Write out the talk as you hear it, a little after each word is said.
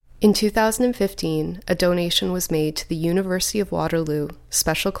In 2015, a donation was made to the University of Waterloo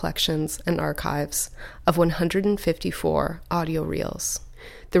Special Collections and Archives of 154 audio reels.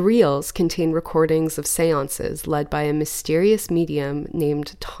 The reels contain recordings of seances led by a mysterious medium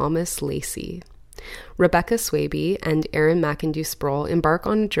named Thomas Lacey. Rebecca Swaby and Aaron McIndoe-Sproul embark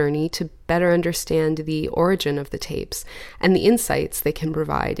on a journey to better understand the origin of the tapes and the insights they can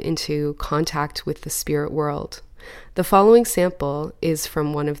provide into contact with the spirit world. The following sample is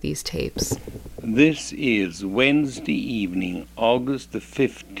from one of these tapes. This is Wednesday evening, August the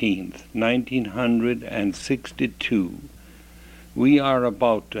 15th, 1962. We are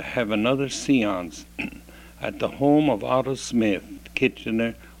about to have another seance at the home of Otto Smith,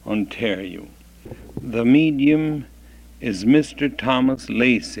 Kitchener, Ontario. The medium is Mr. Thomas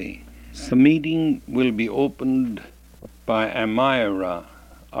Lacey. The meeting will be opened by Amira,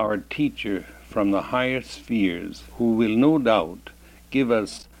 our teacher from the higher spheres, who will no doubt give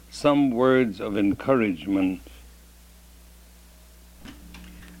us some words of encouragement.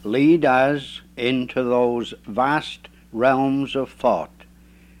 Lead us into those vast realms of thought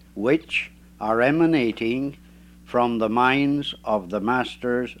which are emanating from the minds of the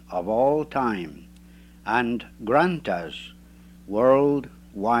masters of all time, and grant us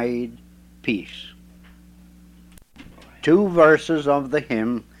worldwide peace. 2 verses of the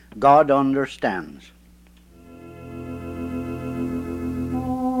hymn, God Understands.